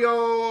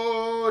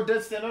 Oricorio!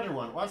 That's another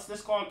one. What's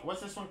this called?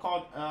 What's this one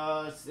called?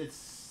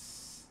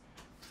 It's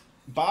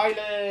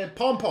Baile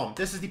Pom Pom.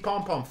 This is the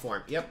Pom Pom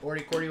form. Yep,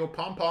 Oricorio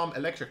Pom Pom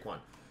electric one.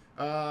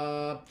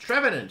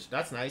 Trevenant.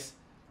 That's nice.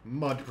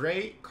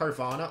 Mudbray,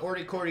 Carvana,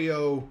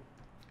 Oricorio.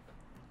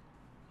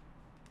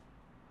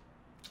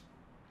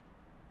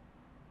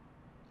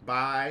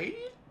 By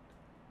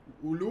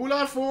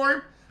Ulula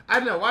form. I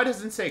don't know, why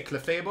doesn't it say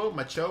Clefable,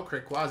 Macho,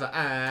 Rayquaza,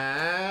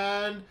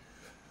 and...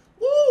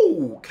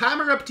 Ooh!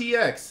 Camera Up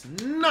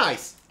TX.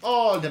 Nice!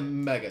 All the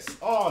megas.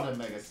 All the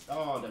megas.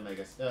 All the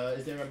megas.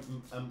 Is there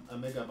a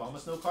Mega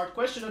Abomasnow card?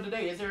 Question of the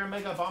day, is there a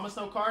Mega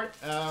Abomasnow card?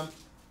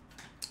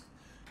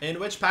 In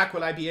which pack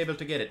will I be able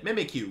to get it?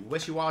 Mimikyu,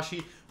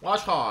 Wishiwashi,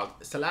 Washhog,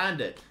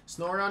 Salandit,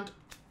 Snorunt,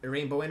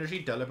 Rainbow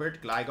Energy,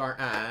 Delibird, Gligar,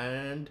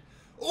 and...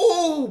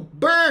 Oh,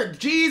 bird,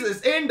 Jesus,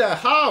 in the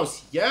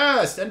house.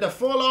 Yes, and the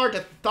full art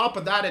at the top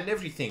of that and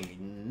everything.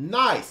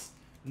 Nice,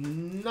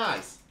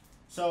 nice.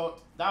 So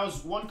that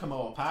was one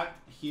Komodo pack.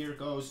 Here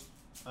goes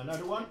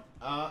another one.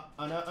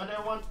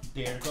 Another one.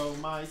 There go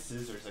my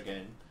scissors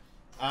again.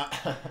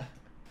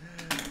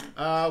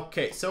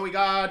 Okay, so we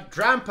got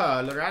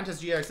Drampa,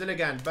 Lurantis GX,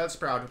 Illigan,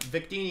 Bellsprout,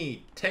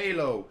 Victini,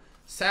 Talo,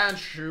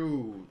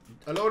 Sandshrew,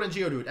 Alolan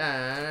Geodude,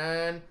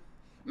 and...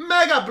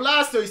 Mega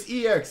Blastoise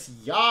EX!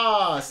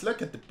 Yes!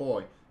 Look at the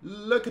boy.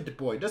 Look at the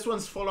boy. This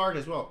one's full art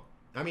as well.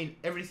 I mean,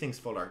 everything's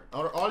full art.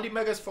 Are all the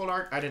Megas full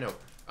art? I don't know.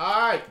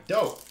 Alright,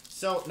 dope.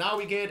 So, now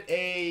we get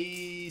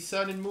a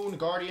Sun and Moon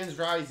Guardians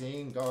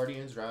Rising.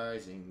 Guardians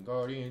Rising.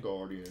 Guardians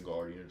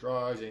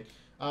Rising.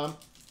 Oh,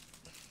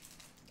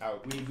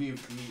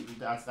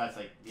 that's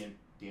like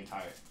the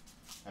entire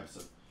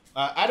episode.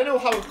 I don't know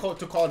how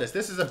to call this.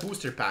 This is a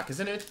booster pack,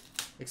 isn't it?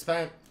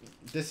 Expand.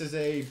 This is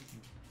a...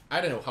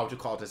 I don't know how to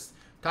call this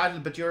title,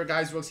 but your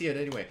guys will see it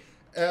anyway.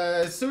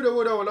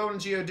 Sudowoodo, Alolan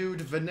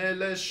Geodude,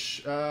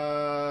 Vanillish,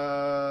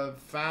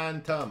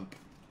 Phantom,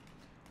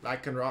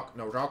 Lycanroc,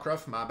 no,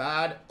 Rockruff, my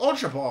bad.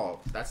 Ultra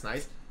Ball, that's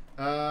nice.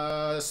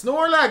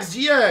 Snorlax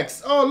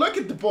GX, oh look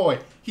at the boy,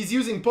 he's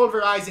using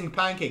Pulverizing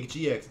Pancake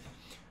GX.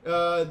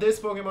 This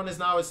Pokemon is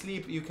now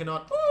asleep, you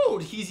cannot, oh,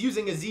 he's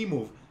using a Z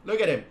move. Look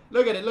at him,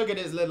 look at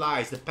his little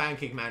eyes, the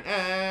Pancake Man.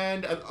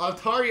 And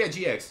Altaria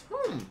GX,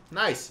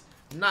 nice,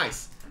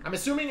 nice. I'm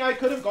assuming I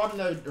could have gotten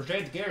a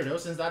red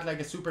Gyarados, since that's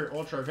like a super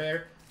ultra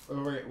rare,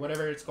 or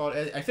whatever it's called.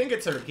 I think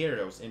it's a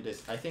Gyarados in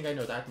this. I think I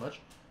know that much.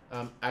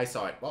 I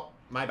saw it. Well,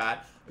 my bad.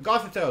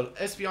 Gothitelle,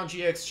 Espeon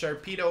GX,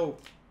 Sharpedo,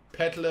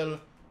 Petlil,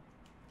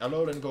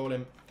 Alolan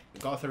Golem,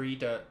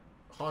 Gotharita,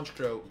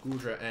 Honchkrow,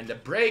 Goodra, and the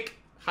Break,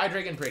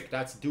 Hydreigon Break.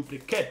 That's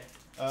duplicate.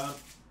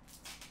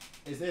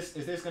 Is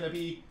this gonna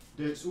be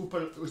the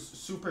super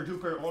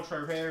duper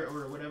ultra rare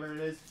or whatever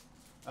it is?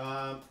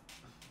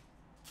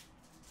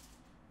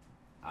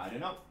 I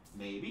don't know.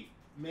 Maybe.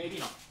 Maybe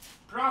not.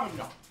 Probably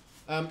not.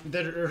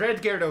 The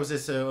red Gyarados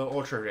is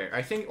ultra rare.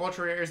 I think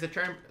ultra rare is the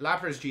term.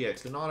 Lapras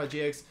GX, Lunala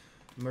GX,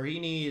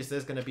 Marini, is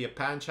this going to be a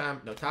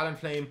Pancham? No,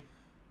 Talonflame,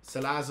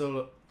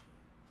 Salazzle,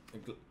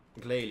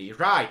 Glalie.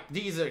 Right,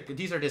 these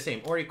are the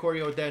same.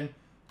 Oricorio, then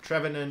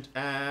Trevenant,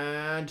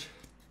 and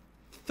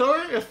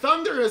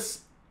Thunderous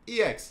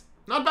EX.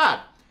 Not bad.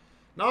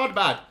 Not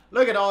bad.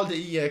 Look at all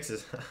the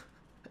EXs.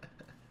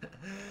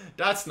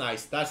 That's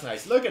nice. That's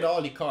nice. Look at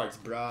all the cards,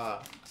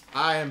 bruh.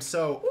 I am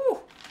so... Ooh.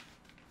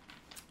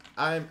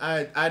 I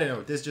don't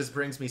know. This just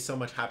brings me so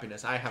much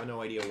happiness. I have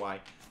no idea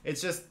why.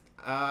 It's just...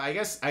 I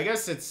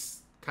guess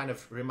it's kind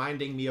of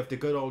reminding me of the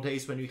good old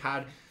days when we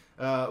had...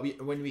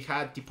 when we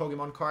had the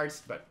Pokemon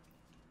cards. But...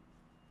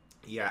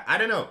 yeah, I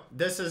don't know.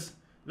 This is...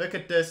 Look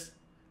at this.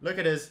 Look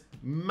at this.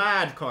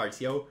 Mad cards,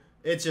 yo.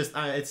 It's just...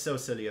 it's so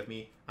silly of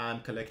me.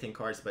 I'm collecting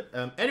cards. But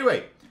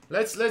anyway...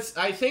 Let's.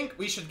 I think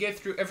we should get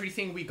through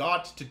everything we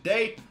got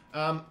today.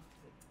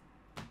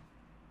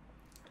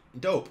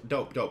 Dope.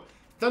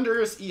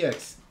 Thunderous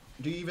EX.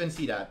 Do you even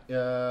see that?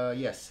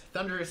 Yes.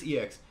 Thunderous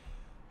EX.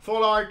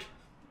 Full art.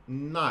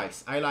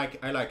 Nice. I like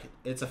it.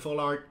 It's a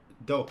full art.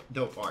 Dope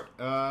art.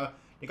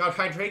 You got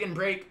Hydreigon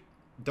Break.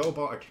 Dope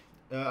art.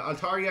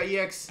 Altaria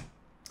EX.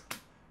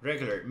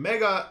 Regular.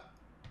 Mega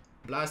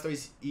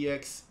Blastoise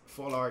EX.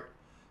 Full art.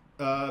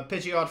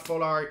 Pidgeot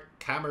full art.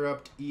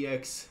 Camerupt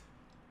EX.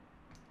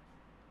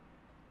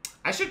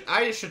 I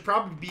should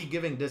probably be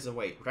giving this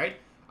away, right?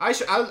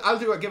 I'll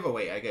do a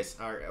giveaway, I guess,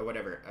 or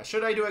whatever.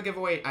 Should I do a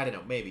giveaway? I don't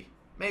know, maybe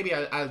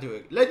I'll do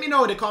it. Let me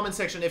know in the comment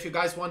section if you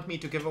guys want me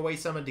to give away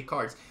some of the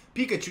cards.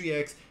 Pikachu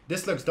EX,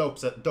 this looks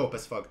dope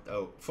as fuck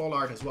though. Full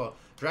art as well.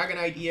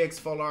 Dragonite EX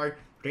full art.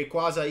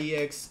 Rayquaza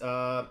EX,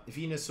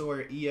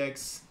 Venusaur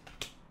EX,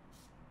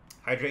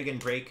 Hydreigon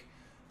Break,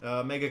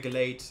 Mega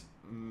Gallade,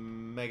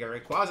 Mega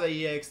Rayquaza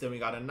EX. Then we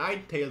got a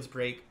Ninetales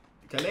Break,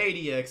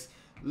 Gallade EX,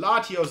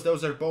 Latios.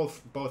 Those are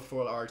both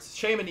full arts.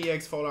 Shaman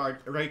EX full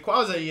art,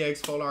 Rayquaza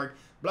EX full art,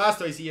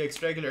 Blastoise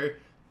EX regular,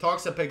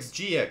 Toxapex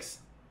GX.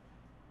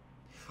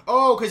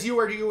 Oh, because you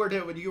were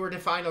the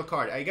final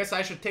card. I guess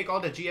I should take all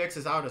the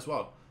GXs out as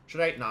well.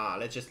 Should I? Nah,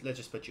 let's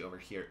just put you over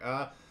here.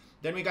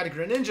 Then we got a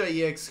Greninja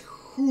EX,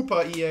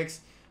 Hoopa EX,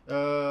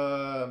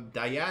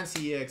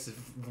 Diancie EX,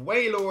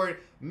 Wailord,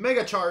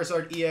 Mega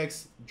Charizard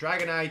EX,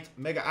 Dragonite,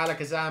 Mega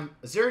Alakazam,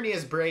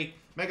 Xerneas Break,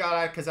 Mega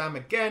Alakazam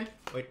again.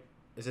 Wait,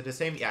 is it the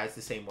same? Yeah, it's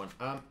the same one.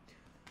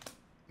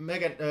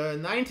 Mega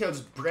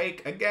Ninetales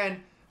Break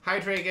again,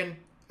 Hydreigon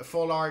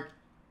full art,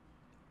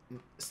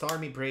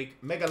 Starmie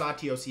Break, Mega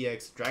Latios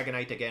EX,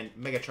 Dragonite again,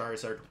 Mega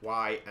Charizard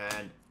Y,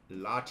 and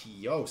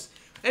Latios.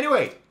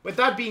 Anyway, with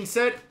that being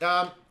said,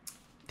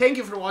 thank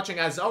you for watching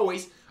as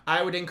always.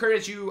 I would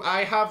encourage you,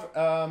 I have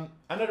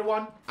another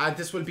one, and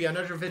this will be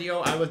another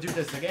video. I will do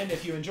this again.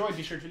 If you enjoyed,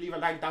 be sure to leave a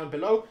like down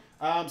below.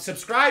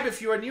 Subscribe if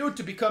you are new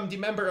to become the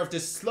member of the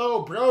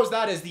Slow Bros.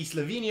 That is the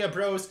Slovenia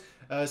Bros.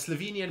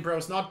 Slovenian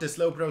Bros, not the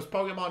Slow Bros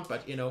Pokemon,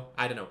 but you know,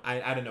 I don't know.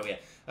 I don't know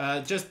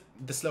yet. Just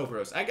the Slow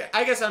Bros. I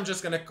guess I'm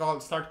just gonna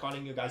start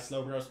calling you guys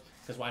Slow Bros,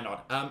 because why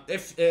not?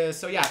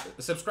 So yeah,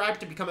 subscribe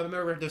to become a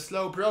member of the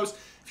Slow Bros.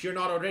 If you're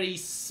not already,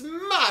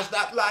 smash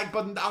that like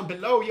button down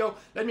below, yo.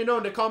 Let me know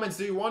in the comments,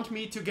 do you want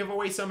me to give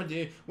away some of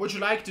the, would you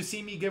like to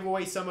see me give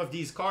away some of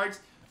these cards?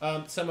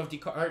 Some of the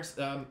cards,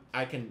 I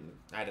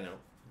don't know,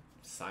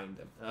 sign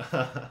them.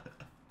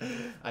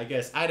 I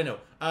guess, I don't know.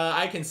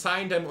 I can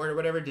sign them or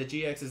whatever the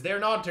GXs. They're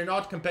not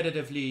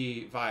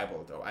competitively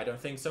viable though. I don't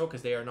think so,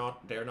 because they're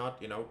not,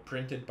 you know,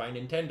 printed by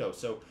Nintendo.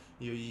 So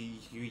you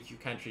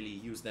can't really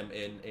use them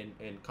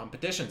in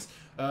competitions.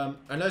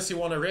 Unless you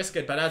want to risk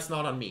it, but that's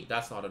not on me.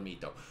 That's not on me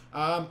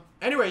though.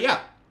 Anyway, yeah.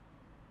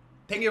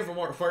 Thank you for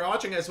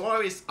watching as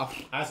always.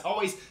 As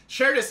always,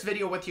 share this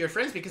video with your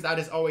friends, because that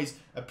is always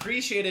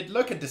appreciated.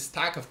 Look at the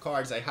stack of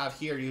cards I have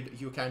here.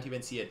 You can't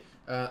even see it.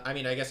 I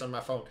mean, I guess on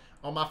my phone.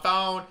 On my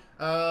phone.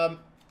 And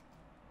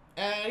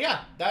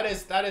yeah, that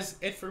is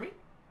it for me.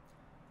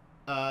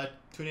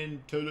 Tune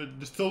in to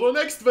the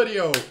next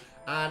video,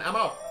 and I'm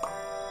out.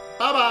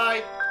 Bye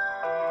bye.